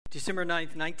December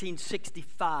 9th,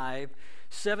 1965,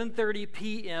 7:30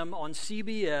 p.m. on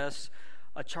CBS,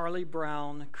 A Charlie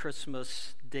Brown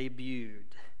Christmas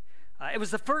debuted. It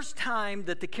was the first time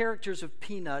that the characters of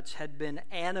Peanuts had been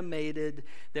animated,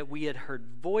 that we had heard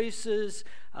voices,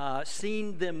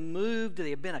 seen them moved. They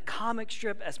had been a comic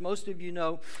strip, as most of you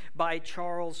know, by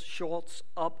Charles Schulz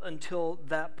up until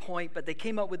that point. But they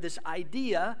came up with this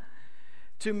idea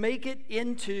to make it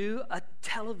into a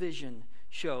television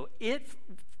show. It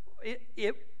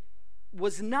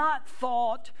was not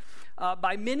thought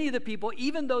by many of the people,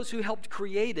 even those who helped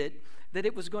create it, that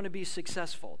it was going to be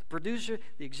successful. The producer,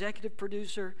 the executive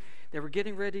producer, they were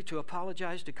getting ready to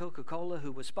apologize to Coca-Cola,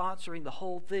 who was sponsoring the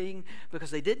whole thing, because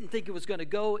they didn't think it was going to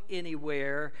go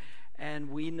anywhere, and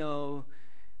we know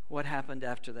what happened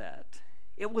after that.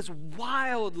 It was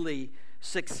wildly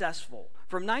successful.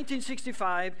 From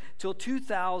 1965 till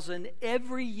 2000,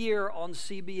 every year on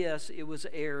CBS, it was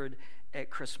aired at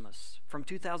Christmas. From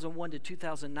 2001 to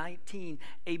 2019,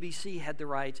 ABC had the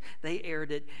rights. They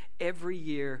aired it every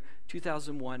year,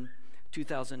 2001,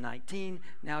 2019.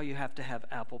 Now you have to have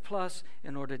Apple Plus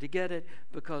in order to get it,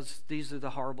 because these are the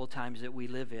horrible times that we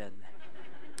live in.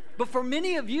 But for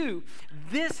many of you,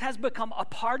 this has become a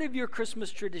part of your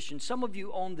Christmas tradition. Some of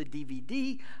you own the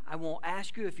DVD. I won't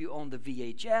ask you if you own the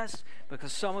VHS,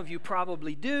 because some of you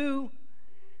probably do.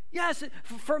 Yes,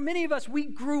 for many of us, we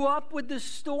grew up with this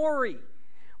story.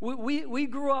 We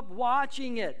grew up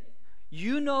watching it.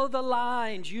 You know the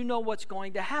lines. You know what's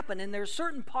going to happen. And there are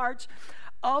certain parts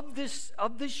of this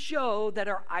show that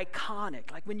are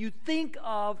iconic. Like when you think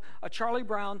of a Charlie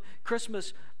Brown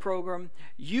Christmas program,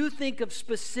 you think of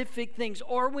specific things.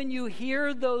 Or when you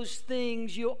hear those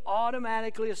things, you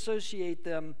automatically associate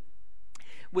them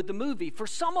with the movie. For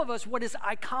some of us, what is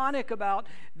iconic about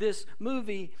this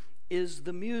movie is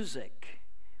the music.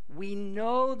 We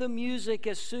know the music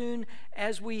as soon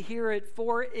as we hear it.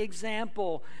 For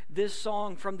example, this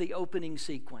song from the opening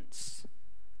sequence.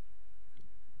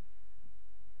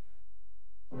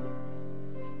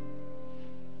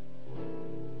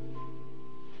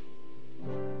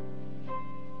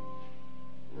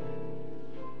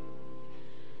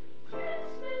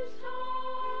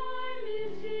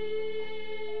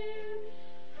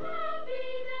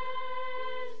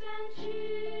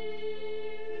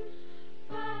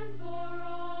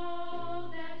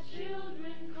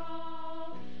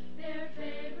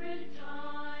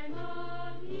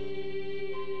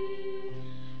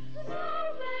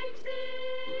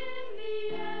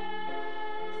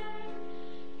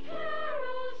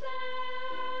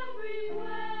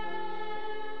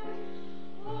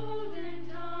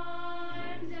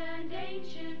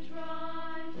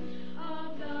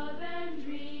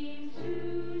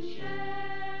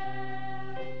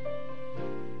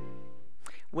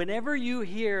 Whenever you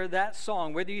hear that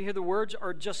song, whether you hear the words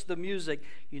or just the music,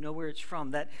 you know where it's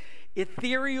from. That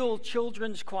ethereal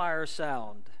children's choir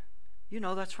sound. You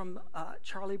know that's from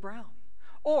Charlie Brown.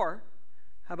 Or,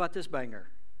 how about this banger?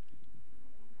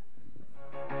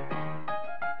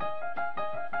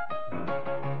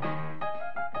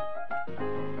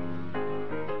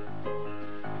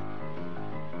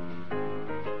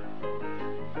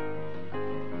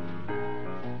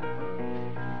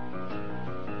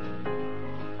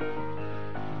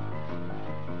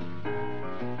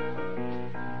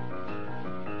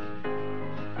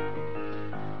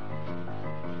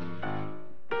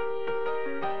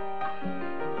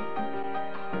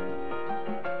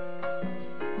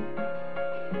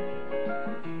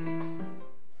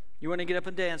 You want to get up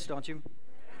and dance, don't you?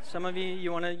 Some of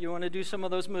you want to do some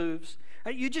of those moves.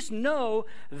 You just know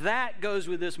that goes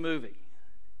with this movie.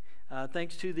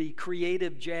 Thanks to the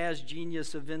creative jazz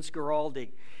genius of Vince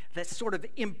Guaraldi, that's sort of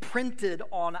imprinted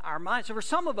on our minds. So for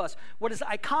some of us, what is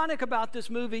iconic about this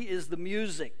movie is the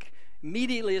music.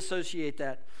 Immediately associate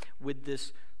that with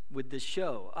this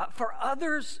show. For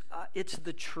others, it's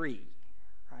the tree.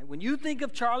 Right? When you think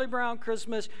of Charlie Brown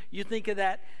Christmas, you think of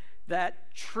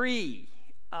that tree.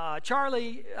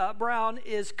 Charlie Brown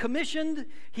is commissioned.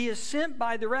 He is sent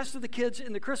by the rest of the kids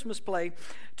in the Christmas play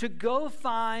to go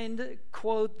find,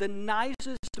 quote, the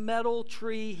nicest metal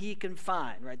tree he can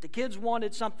find, right? The kids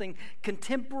wanted something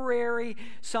contemporary,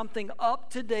 something up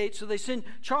to date, so they send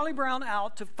Charlie Brown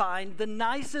out to find the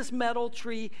nicest metal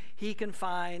tree he can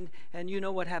find, and you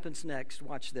know what happens next.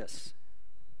 Watch this.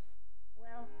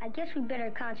 Well, I guess we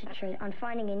better concentrate on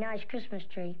finding a nice Christmas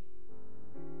tree.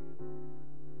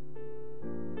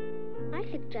 I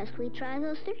suggest we try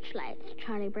those searchlights,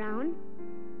 Charlie Brown.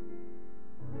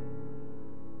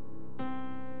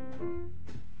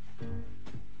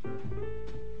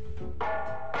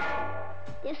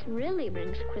 This really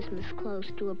brings Christmas close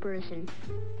to a person.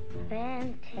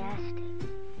 Fantastic.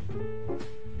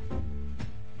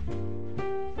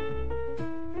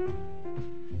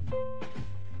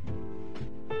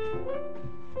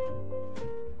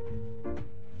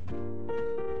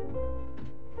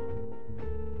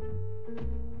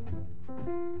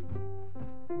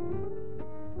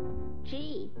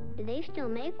 Gee, do they still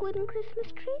make wooden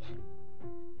Christmas trees?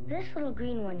 This little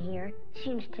green one here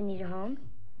seems to need a home.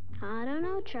 I don't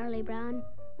know, Charlie Brown.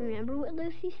 Remember what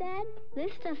Lucy said?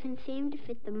 This doesn't seem to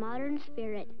fit the modern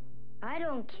spirit. I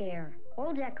don't care.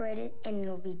 We'll decorate it, and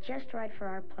it'll be just right for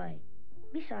our play.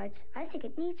 Besides, I think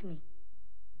it needs me.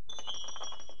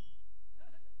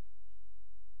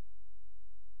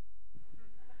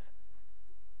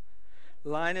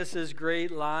 Linus's great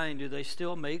line, do they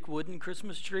still make wooden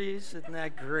Christmas trees? Isn't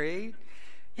that great?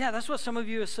 Yeah, that's what some of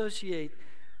you associate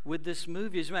with this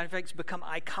movie. As a matter of fact, it's become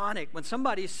iconic. When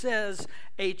somebody says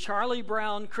a Charlie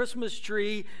Brown Christmas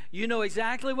tree, you know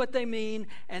exactly what they mean,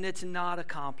 and it's not a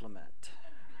compliment.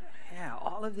 Yeah,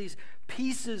 all of these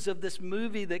pieces of this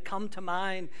movie that come to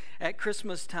mind at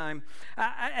Christmas time.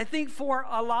 I think for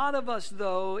a lot of us,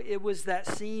 though, it was that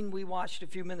scene we watched a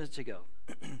few minutes ago.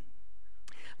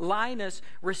 Linus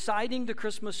reciting the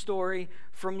Christmas story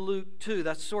from Luke 2.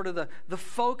 That's sort of the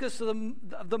focus of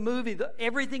the movie.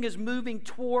 Everything is moving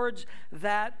towards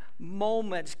that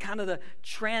moment. It's kind of the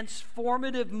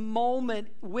transformative moment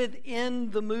within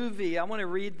the movie. I want to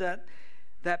read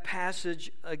that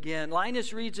passage again.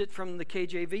 Linus reads it from the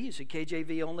KJV. He's a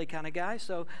KJV only kind of guy,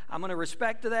 so I'm going to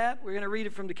respect that. We're going to read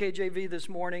it from the KJV this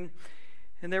morning.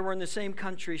 And there were in the same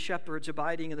country shepherds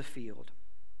abiding in the field,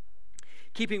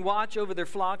 keeping watch over their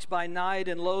flocks by night,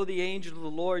 and lo, the angel of the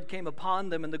Lord came upon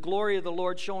them, and the glory of the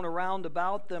Lord shone around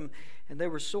about them, and they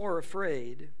were sore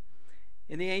afraid.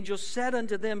 And the angel said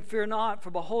unto them, Fear not,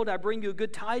 for behold, I bring you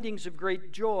good tidings of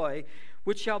great joy,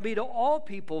 which shall be to all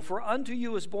people, for unto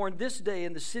you is born this day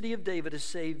in the city of David a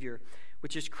Savior,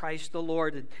 which is Christ the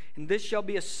Lord. And this shall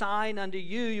be a sign unto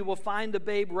you, you will find the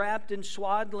babe wrapped in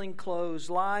swaddling clothes,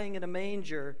 lying in a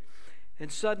manger.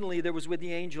 And suddenly there was with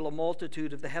the angel a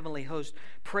multitude of the heavenly host,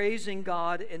 praising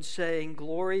God and saying,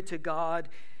 Glory to God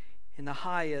in the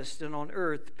highest, and on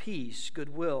earth peace,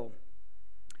 goodwill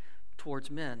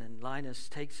towards men. And Linus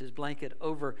takes his blanket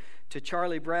over to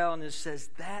Charlie Brown and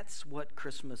says, that's what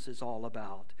Christmas is all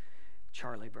about,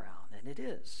 Charlie Brown. And it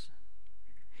is.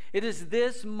 It is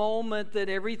this moment that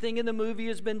everything in the movie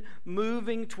has been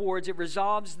moving towards. It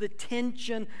resolves the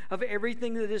tension of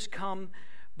everything that has come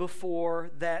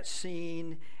before that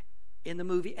scene in the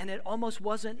movie. And it almost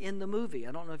wasn't in the movie.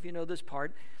 I don't know if you know this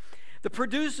part. The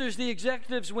producers, the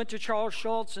executives, went to Charles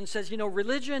Schulz and says,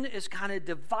 religion is kind of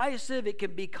divisive. It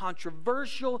can be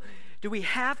controversial. Do we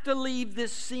have to leave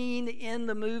this scene in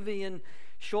the movie? And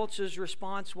Schulz's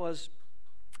response was,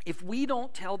 if we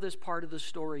don't tell this part of the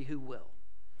story, who will?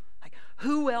 Like,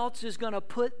 who else is going to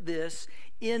put this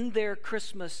in their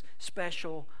Christmas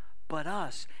special but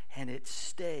us? And it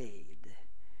stayed.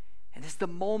 And it's the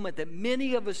moment that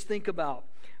many of us think about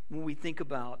when we think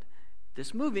about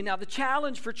this movie. Now, the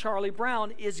challenge for Charlie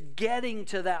Brown is getting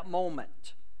to that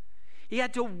moment. He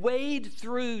had to wade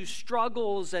through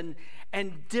struggles and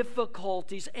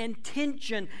difficulties and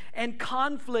tension and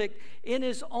conflict in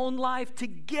his own life to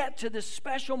get to this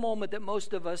special moment that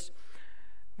most of us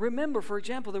remember. For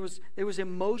example, there was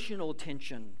emotional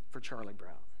tension for Charlie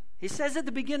Brown. He says at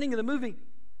the beginning of the movie,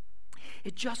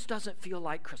 it just doesn't feel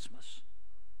like Christmas.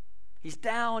 He's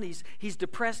down, he's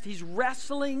depressed, he's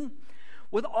wrestling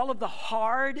with all of the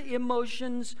hard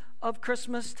emotions of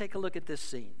Christmas. Take a look at this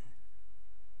scene.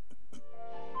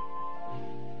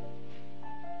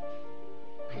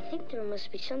 I think there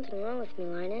must be something wrong with me,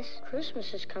 Linus.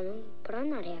 Christmas is coming, but I'm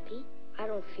not happy. I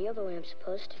don't feel the way I'm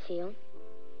supposed to feel.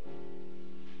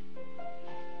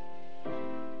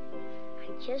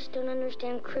 I just don't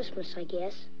understand Christmas, I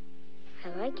guess. I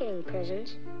like getting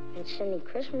presents and sending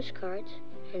Christmas cards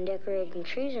and decorating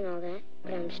trees and all that,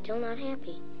 but I'm still not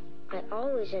happy. I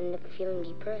always end up feeling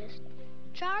depressed.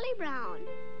 Charlie Brown,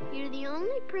 you're the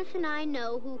only person I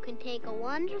know who can take a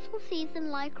wonderful season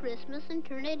like Christmas and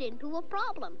turn it into a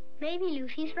problem. Maybe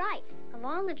Lucy's right. Of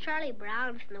all the Charlie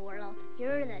Browns in the world,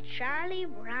 you're the Charlie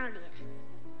Browniest.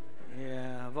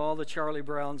 Yeah, of all the Charlie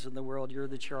Browns in the world, you're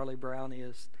the Charlie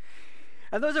Browniest.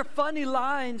 And those are funny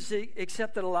lines,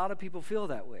 except that a lot of people feel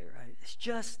that way, right?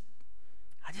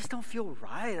 I just don't feel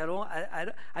right.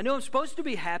 I know I'm supposed to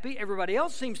be happy. Everybody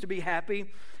else seems to be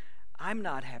happy. I'm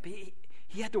not happy.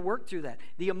 He had to work through that.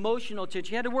 The emotional tension.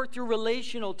 He had to work through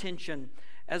relational tension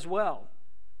as well.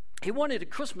 He wanted a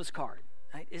Christmas card.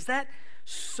 Right? Is that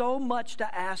so much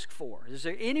to ask for. Is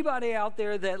there anybody out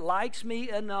there that likes me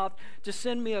enough to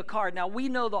send me a card? Now, we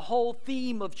know the whole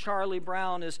theme of Charlie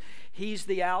Brown is he's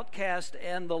the outcast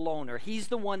and the loner. He's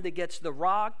the one that gets the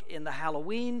rock in the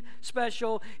Halloween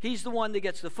special. He's the one that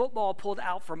gets the football pulled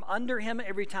out from under him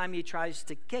every time he tries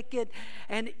to kick it.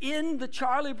 And in the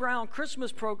Charlie Brown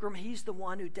Christmas program, he's the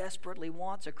one who desperately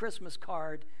wants a Christmas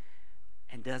card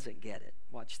and doesn't get it.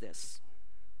 Watch this.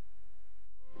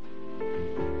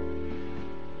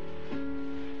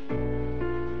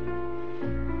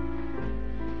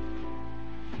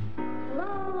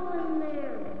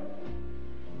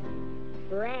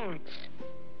 Rats.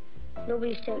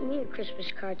 Nobody sent me a Christmas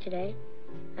card today.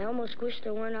 I almost wish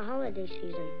there weren't a holiday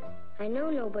season. I know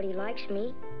nobody likes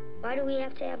me. Why do we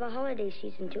have to have a holiday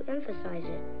season to emphasize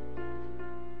it?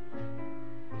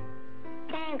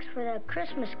 Thanks for the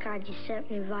Christmas card you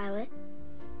sent me, Violet.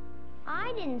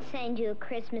 I didn't send you a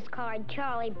Christmas card,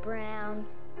 Charlie Brown.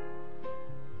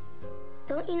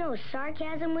 Don't you know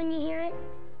sarcasm when you hear it?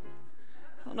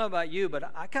 I don't know about you,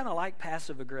 but I kind of like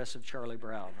passive-aggressive Charlie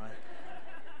Brown, right?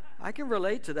 I can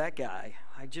relate to that guy.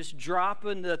 I just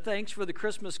dropping the thanks for the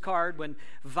Christmas card when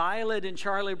Violet and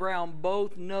Charlie Brown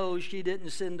both know she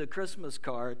didn't send a Christmas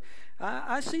card.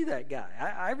 I see that guy.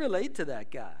 I relate to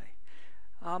that guy.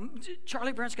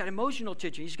 Charlie Brown's got emotional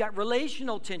tension. He's got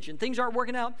relational tension. Things aren't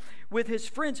working out with his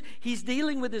friends. He's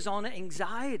dealing with his own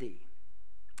anxiety,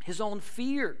 his own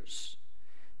fears,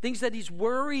 things that he's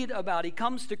worried about. He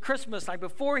comes to Christmas, like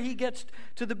before he gets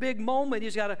to the big moment,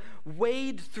 he's got to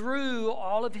wade through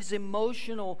all of his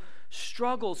emotional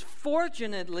struggles.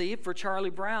 Fortunately for Charlie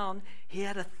Brown, he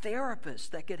had a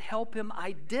therapist that could help him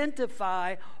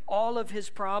identify all of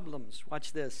his problems.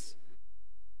 Watch this.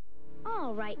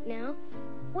 All right now.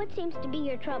 What seems to be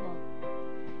your trouble?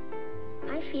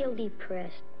 I feel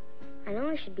depressed. I know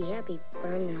I should be happy, but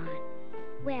I'm not.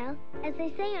 Well, as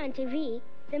they say on TV,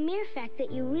 the mere fact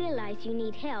that you realize you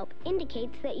need help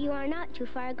indicates that you are not too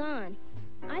far gone.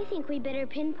 I think we better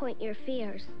pinpoint your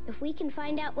fears. If we can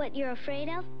find out what you're afraid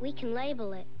of, we can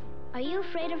label it. Are you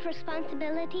afraid of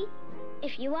responsibility?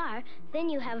 If you are, then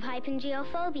you have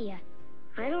hypengiophobia.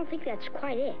 I don't think that's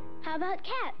quite it. How about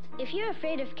cats? If you're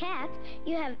afraid of cats,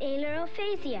 you have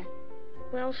ailurophasia.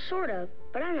 Well, sort of,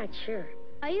 but I'm not sure.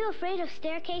 Are you afraid of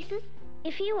staircases?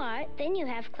 If you are, then you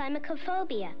have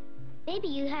climacophobia. Maybe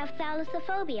you have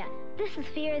thalassophobia. This is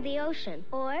fear of the ocean.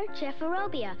 Or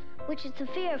chephirophobia, which is the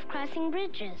fear of crossing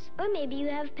bridges. Or maybe you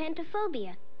have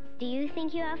pantophobia. Do you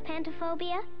think you have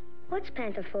pantophobia? What's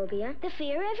pantophobia? The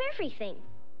fear of everything.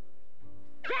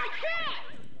 That's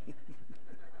it!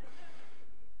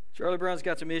 Charlie Brown's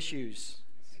got some issues.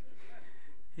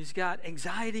 He's got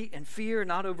anxiety and fear,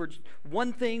 not over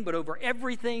one thing, but over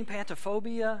everything,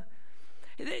 pantophobia.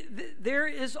 There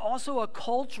is also a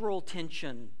cultural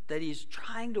tension that he's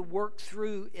trying to work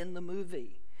through in the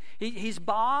movie. He's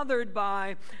bothered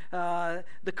by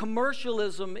the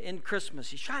commercialism in Christmas.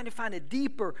 He's trying to find a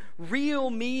deeper, real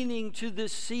meaning to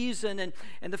this season.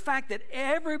 And the fact that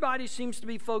everybody seems to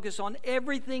be focused on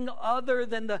everything other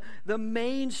than the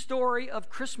main story of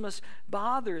Christmas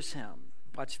bothers him.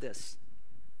 Watch this.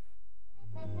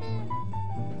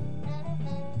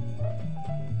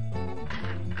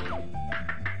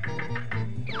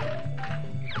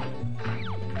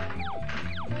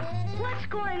 What's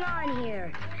going on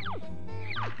here?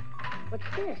 What's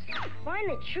this? Find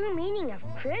the true meaning of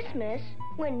Christmas?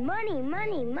 When money,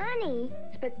 money, money.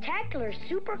 Spectacular,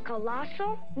 super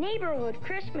colossal neighborhood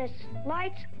Christmas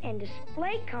lights and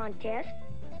display contest.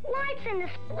 Lights and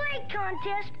display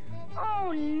contest?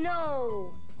 Oh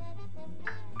no!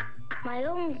 My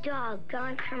own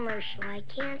doggone commercial. I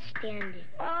can't stand it.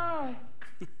 Oh.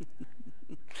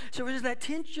 So there's that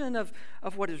tension of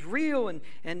what is real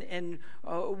and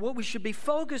what we should be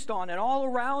focused on. And all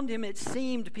around him, it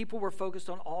seemed people were focused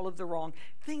on all of the wrong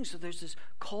things. So there's this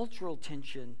cultural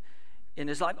tension in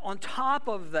his life. On top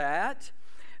of that,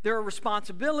 there are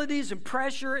responsibilities and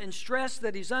pressure and stress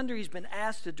that he's under. He's been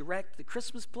asked to direct the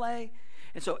Christmas play.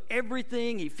 And so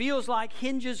everything he feels like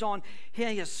hinges on, he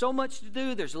has so much to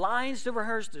do. There's lines to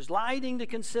rehearse. There's lighting to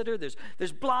consider. There's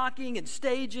blocking and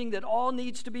staging that all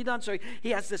needs to be done. So he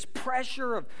has this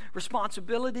pressure of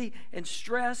responsibility and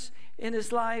stress in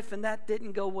his life, and that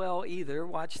didn't go well either.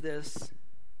 Watch this.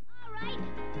 All right,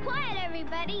 quiet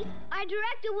everybody. Our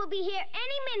director will be here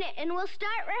any minute, and we'll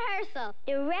start rehearsal.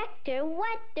 Director?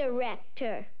 What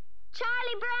director?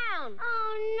 Charlie Brown.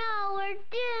 Oh no, we're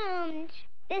doomed.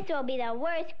 This will be the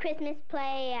worst Christmas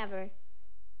play ever.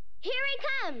 Here he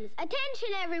comes.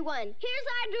 Attention, everyone. Here's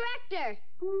our director.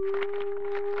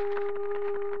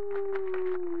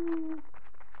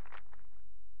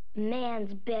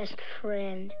 Man's best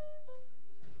friend.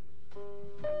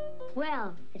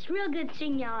 Well, it's real good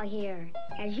seeing y'all here.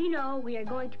 As you know, we are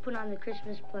going to put on the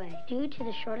Christmas play. Due to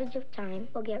the shortage of time,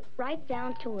 we'll get right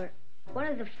down to work. One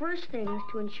of the first things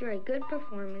to ensure a good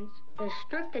performance is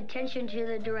strict attention to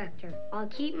the director. I'll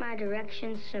keep my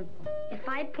directions simple. If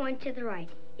I point to the right,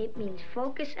 it means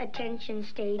focus, attention,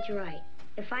 stage right.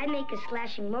 If I make a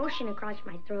slashing motion across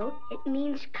my throat, it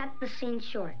means cut the scene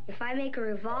short. If I make a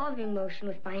revolving motion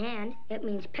with my hand, it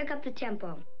means pick up the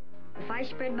tempo. If I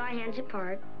spread my hands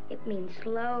apart, it means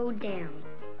slow down.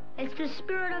 It's the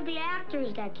spirit of the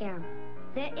actors that count,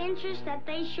 the interest that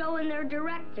they show in their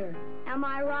director. Am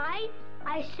I right?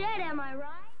 I said, am I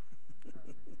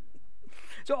right?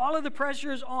 So all of the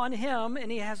pressure is on him,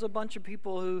 and he has a bunch of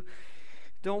people who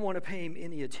don't want to pay him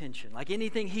any attention. Like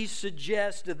anything he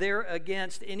suggests, they're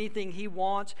against. Anything he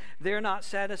wants, they're not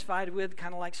satisfied with,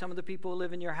 kind of like some of the people who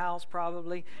live in your house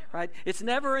probably, right? It's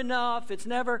never enough. It's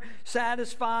never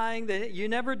satisfying. You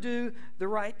never do the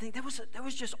right thing. There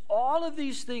was just all of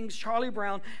these things Charlie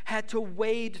Brown had to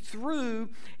wade through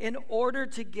in order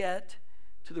to get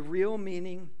to the real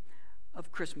meaning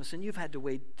of Christmas. And you've had to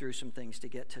wade through some things to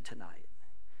get to tonight.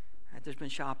 Right? There's been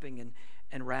shopping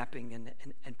and wrapping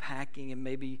and packing, and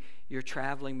maybe you're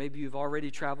traveling, maybe you've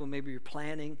already traveled, maybe you're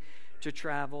planning to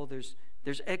travel. There's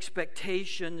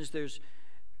expectations, there's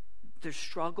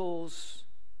struggles,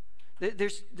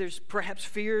 there's perhaps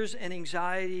fears and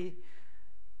anxiety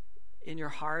in your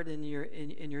heart and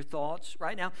in your thoughts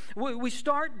right now. We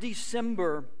start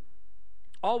December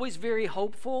always very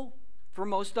hopeful for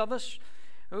most of us.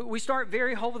 We start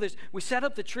very hopeful. We set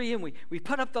up the tree and we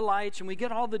put up the lights and we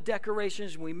get all the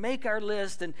decorations and we make our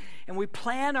list and we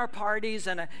plan our parties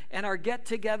and our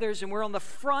get-togethers, and we're on the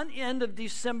front end of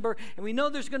December and we know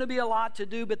there's going to be a lot to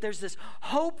do, but there's this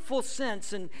hopeful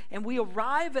sense, and we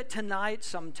arrive at tonight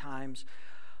sometimes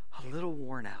a little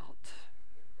worn out.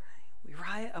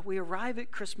 We arrive at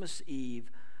Christmas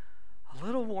Eve a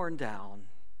little worn down,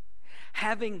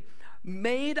 having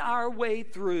made our way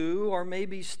through, or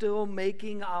maybe still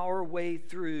making our way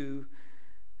through,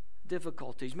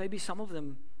 difficulties. Maybe some of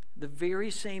them the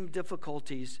very same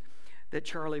difficulties that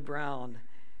Charlie Brown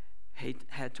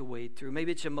had to wade through.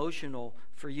 Maybe it's emotional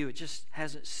for you. It just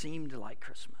hasn't seemed like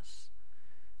Christmas.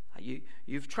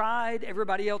 You've tried,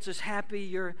 everybody else is happy,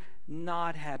 you're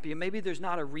not happy. And maybe there's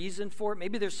not a reason for it.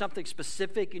 Maybe there's something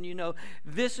specific and you know,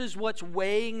 this is what's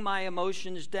weighing my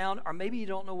emotions down. Or maybe you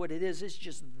don't know what it is. It's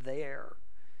just there.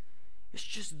 It's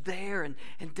just there.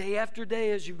 And day after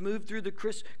day, as you've moved through the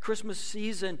Christmas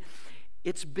season,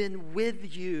 it's been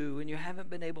with you and you haven't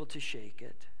been able to shake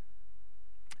it.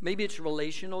 Maybe it's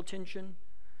relational tension.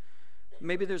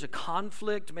 Maybe there's a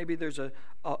conflict, maybe there's a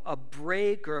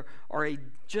break or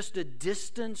just a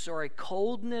distance or a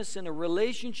coldness in a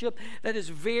relationship that is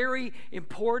very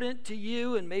important to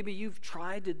you, and maybe you've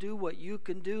tried to do what you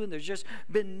can do and there's just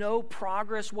been no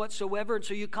progress whatsoever, and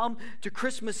so you come to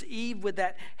Christmas Eve with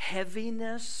that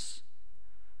heaviness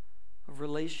of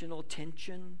relational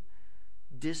tension,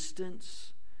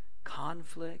 distance,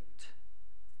 conflict.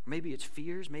 Maybe it's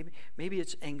fears, maybe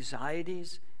it's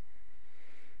anxieties.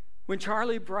 When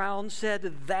Charlie Brown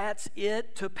said, "That's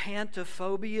it," to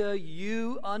pantophobia,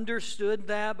 you understood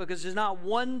that, because there's not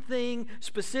one thing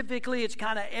specifically, it's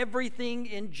kind of everything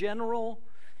in general.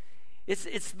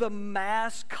 It's the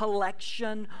mass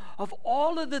collection of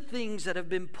all of the things that have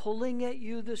been pulling at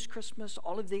you this Christmas,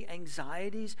 all of the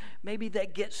anxieties maybe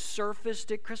that get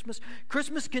surfaced at Christmas.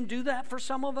 Christmas can do that for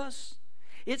some of us.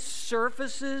 It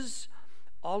surfaces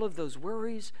all of those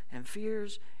worries and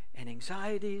fears and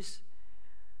anxieties.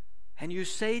 And you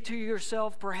say to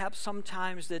yourself perhaps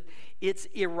sometimes that it's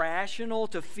irrational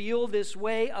to feel this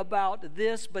way about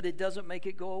this, but it doesn't make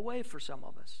it go away for some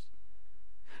of us.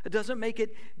 It doesn't make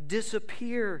it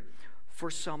disappear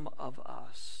for some of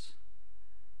us.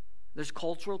 There's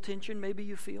cultural tension maybe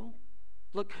you feel.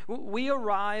 Look, we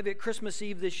arrive at Christmas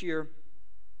Eve this year,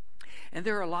 and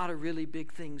there are a lot of really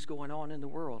big things going on in the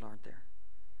world, aren't there?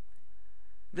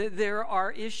 There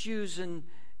are issues and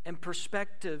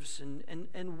perspectives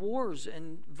and wars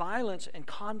and violence and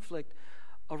conflict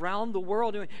around the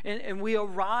world. And we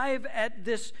arrive at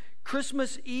this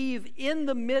Christmas Eve in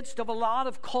the midst of a lot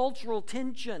of cultural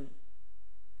tension.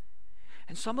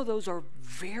 And some of those are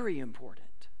very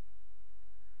important.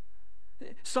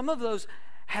 Some of those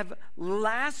have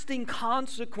lasting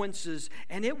consequences,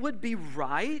 and it would be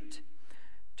right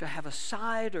to have a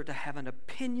side or to have an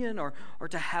opinion or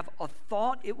to have a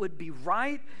thought. It would be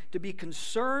right to be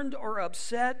concerned or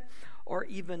upset or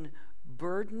even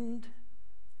burdened.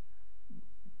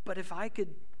 But if I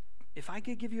could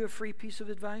give you a free piece of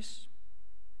advice,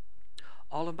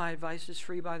 all of my advice is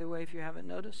free, by the way, if you haven't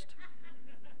noticed.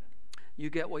 You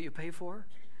get what you pay for.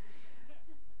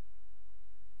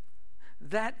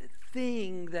 that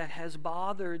thing that has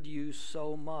bothered you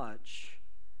so much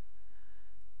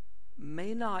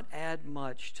may not add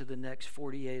much to the next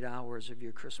 48 hours of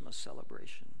your Christmas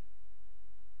celebration.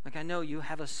 Like, I know you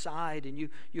have a side and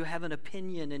you have an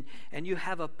opinion and you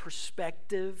have a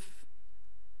perspective,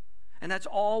 and that's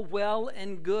all well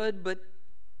and good, but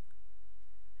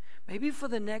maybe for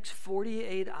the next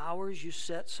 48 hours you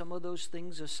set some of those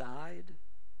things aside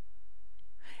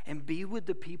and be with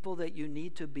the people that you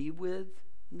need to be with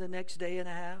in the next day and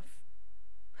a half.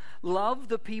 Love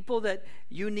the people that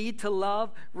you need to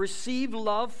love. Receive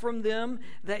love from them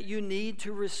that you need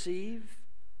to receive.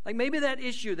 Like maybe that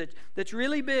issue that's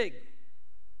really big,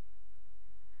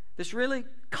 that's really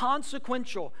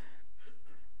consequential,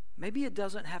 maybe it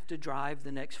doesn't have to drive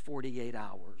the next 48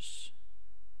 hours.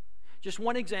 Just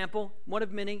one example, one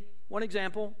of many, one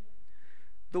example.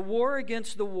 The war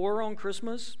against the war on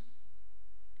Christmas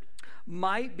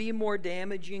might be more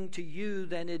damaging to you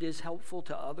than it is helpful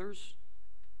to others.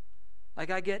 Like,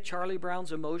 I get Charlie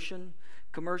Brown's emotion,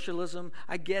 commercialism.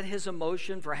 I get his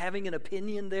emotion for having an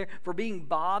opinion there, for being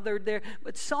bothered there.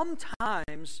 But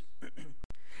sometimes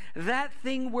that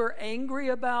thing we're angry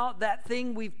about, that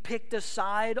thing we've picked a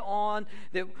side on,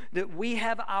 that we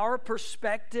have our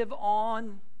perspective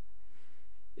on,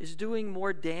 is doing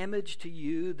more damage to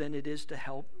you than it is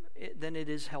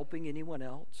helping anyone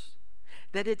else.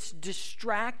 That it's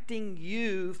distracting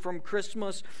you from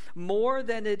Christmas more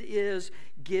than it is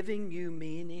giving you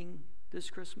meaning this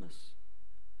Christmas.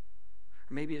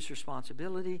 Or maybe it's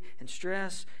responsibility and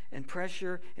stress and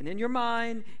pressure. And in your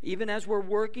mind, even as we're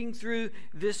working through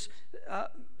this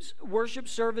worship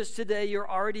service today, you're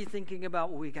already thinking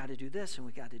about, well, we got to do this and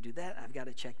we got to do that. I've got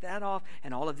to check that off.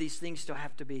 And all of these things still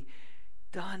have to be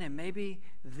done. And maybe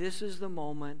this is the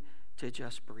moment to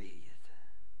just breathe.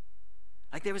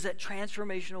 Like there was that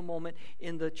transformational moment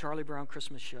in the Charlie Brown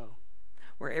Christmas show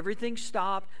where everything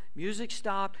stopped, music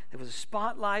stopped, there was a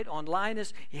spotlight on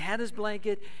Linus, he had his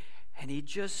blanket, and he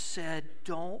just said,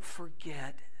 don't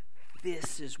forget,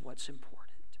 this is what's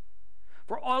important.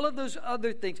 For all of those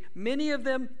other things, many of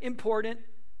them important,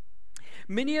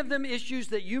 many of them issues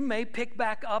that you may pick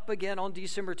back up again on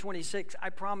December 26th,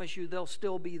 I promise you they'll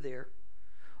still be there.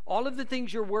 All of the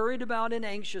things you're worried about and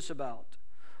anxious about,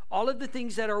 all of the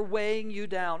things that are weighing you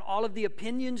down, all of the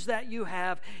opinions that you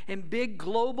have, and big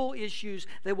global issues,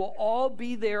 they will all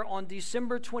be there on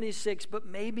December 26th, but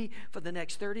maybe for the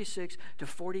next 36 to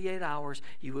 48 hours,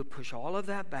 you would push all of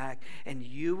that back and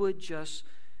you would just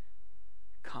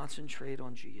concentrate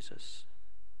on Jesus.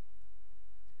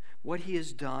 What he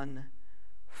has done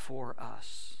for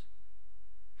us.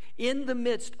 In the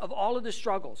midst of all of the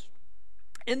struggles,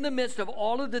 in the midst of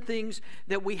all of the things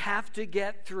that we have to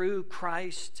get through,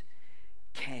 Christ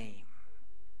came.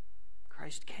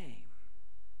 Christ came.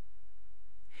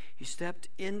 He stepped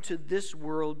into this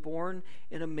world, born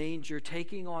in a manger,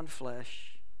 taking on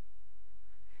flesh.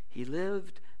 He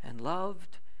lived and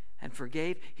loved and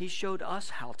forgave. He showed us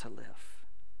how to live.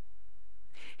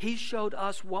 He showed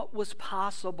us what was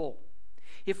possible.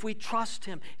 If we trust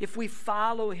him, if we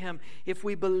follow him, if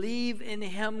we believe in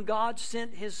him, God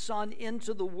sent his Son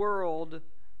into the world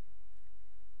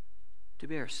to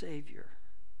be our Savior.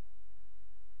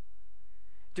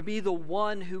 To be the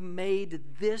one who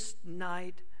made this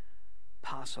night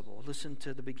possible. Listen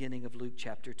to the beginning of Luke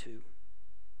chapter 2.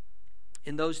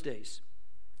 In those days,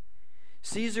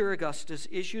 Caesar Augustus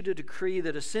issued a decree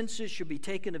that a census should be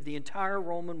taken of the entire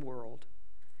Roman world.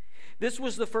 This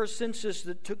was the first census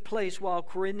that took place while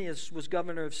Quirinius was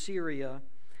governor of Syria,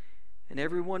 and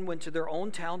everyone went to their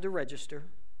own town to register.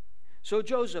 So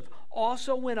Joseph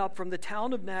also went up from the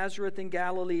town of Nazareth in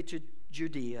Galilee to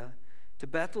Judea, to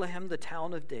Bethlehem, the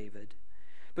town of David,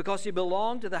 because he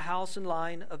belonged to the house and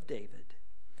line of David.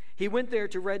 He went there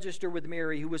to register with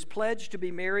Mary, who was pledged to be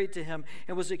married to him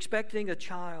and was expecting a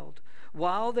child.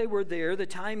 While they were there, the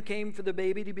time came for the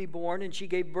baby to be born, and she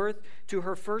gave birth to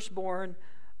her firstborn,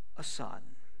 a son.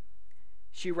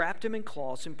 She wrapped him in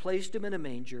cloths and placed him in a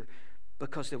manger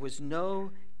because there was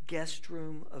no guest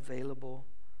room available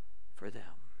for them.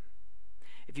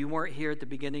 If you weren't here at the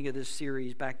beginning of this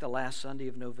series, back the last Sunday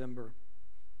of November,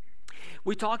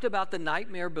 we talked about the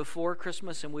nightmare before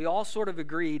Christmas, and we all sort of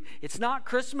agreed it's not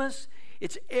Christmas,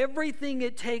 it's everything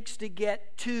it takes to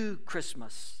get to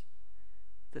Christmas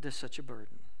that is such a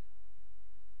burden.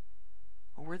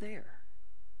 Well, we're there.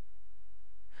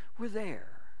 We're there.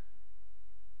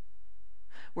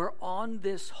 We're on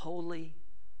this holy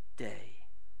day,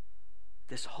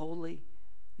 this holy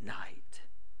night,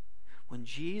 when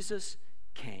Jesus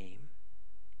came,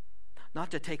 not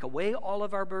to take away all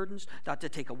of our burdens, not to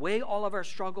take away all of our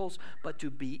struggles, but to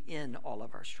be in all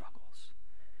of our struggles,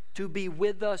 to be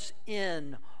with us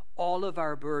in all of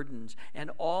our burdens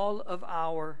and all of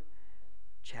our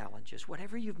challenges.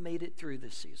 Whatever you've made it through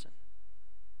this season,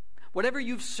 whatever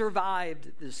you've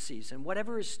survived this season,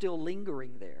 whatever is still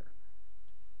lingering there,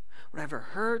 whatever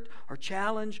hurt or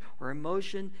challenge or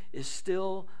emotion is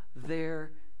still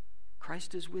there,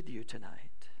 Christ is with you tonight.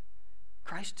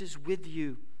 Christ is with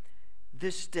you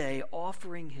this day,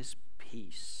 offering his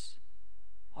peace.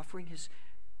 Offering his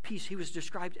peace. He was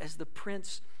described as the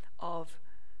Prince of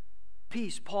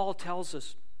Peace. Paul tells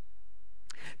us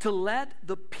to let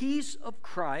the peace of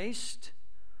Christ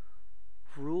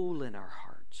rule in our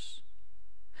hearts.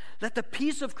 Let the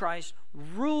peace of Christ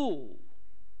rule,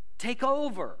 take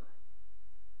over.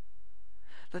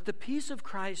 Let the peace of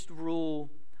Christ rule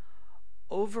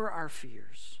over our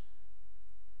fears,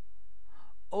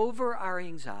 over our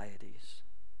anxieties,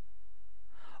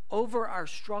 over our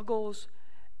struggles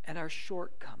and our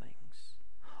shortcomings,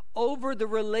 over the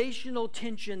relational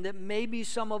tension that maybe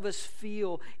some of us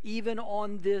feel even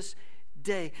on this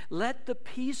day. Let the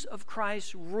peace of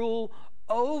Christ rule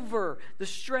over the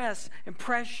stress and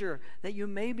pressure that you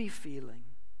may be feeling,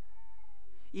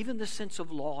 even the sense of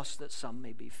loss that some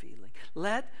may be feeling.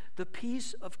 Let the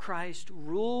peace of Christ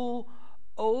rule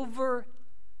over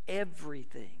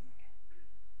everything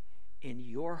in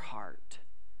your heart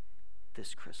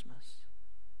this Christmas.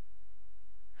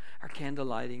 Our candle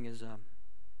lighting is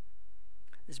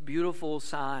this beautiful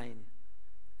sign,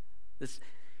 this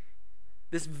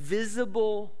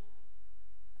visible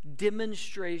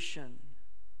demonstration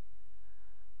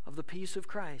of the peace of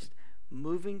Christ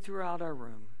moving throughout our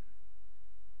room.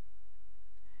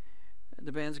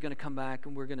 The band's going to come back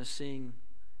and we're going to sing,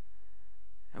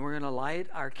 and we're going to light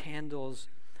our candles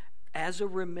as a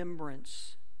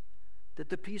remembrance that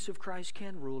the peace of Christ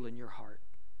can rule in your heart.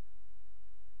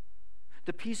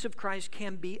 The peace of Christ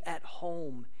can be at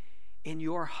home in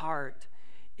your heart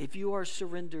if you are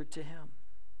surrendered to him.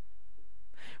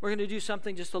 We're going to do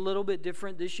something just a little bit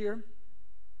different this year.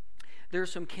 There are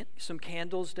some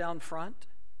candles down front.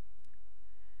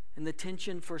 And the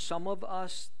tension for some of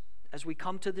us as we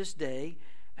come to this day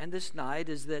and this night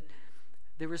is that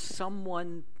there is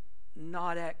someone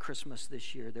not at Christmas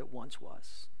this year that once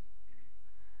was.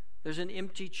 There's an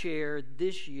empty chair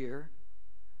this year.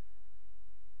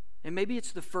 And maybe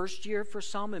it's the first year for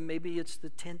some, and maybe it's the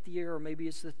 10th year, or maybe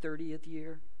it's the 30th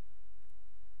year.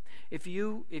 If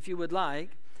you would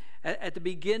like, at the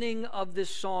beginning of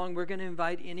this song, we're going to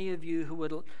invite any of you who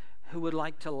would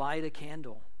like to light a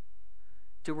candle,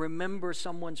 to remember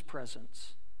someone's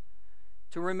presence,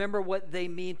 to remember what they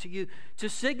mean to you, to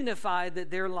signify that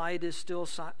their light is still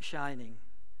shining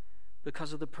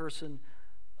because of the person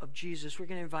of Jesus. We're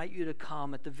going to invite you to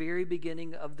come at the very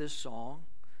beginning of this song.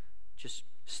 Just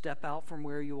step out from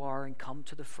where you are and come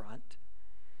to the front.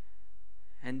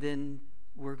 And then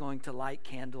we're going to light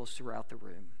candles throughout the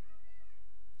room.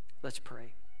 Let's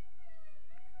pray.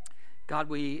 God,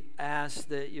 we ask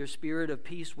that your spirit of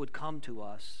peace would come to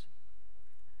us.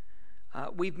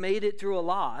 We've made it through a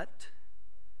lot.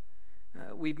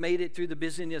 We've made it through the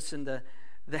busyness and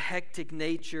the hectic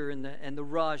nature and the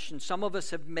rush. And some of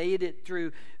us have made it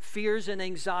through fears and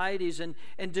anxieties and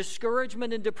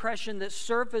discouragement and depression that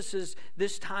surfaces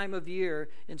this time of year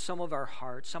in some of our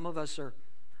hearts. Some of us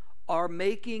are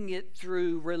making it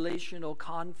through relational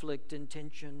conflict and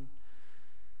tension.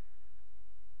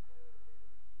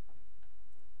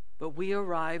 But we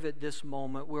arrive at this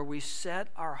moment where we set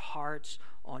our hearts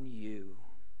on you.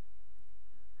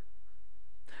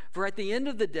 For at the end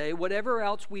of the day, whatever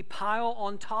else we pile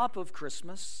on top of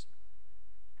Christmas,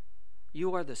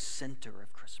 you are the center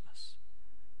of Christmas.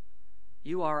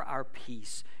 You are our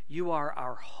peace. You are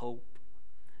our hope.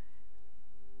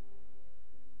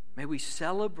 May we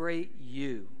celebrate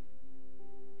you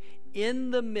in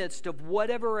the midst of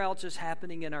whatever else is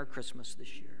happening in our Christmas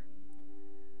this year.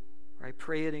 I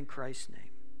pray it in Christ's name.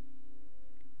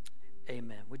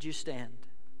 Amen. Would you stand?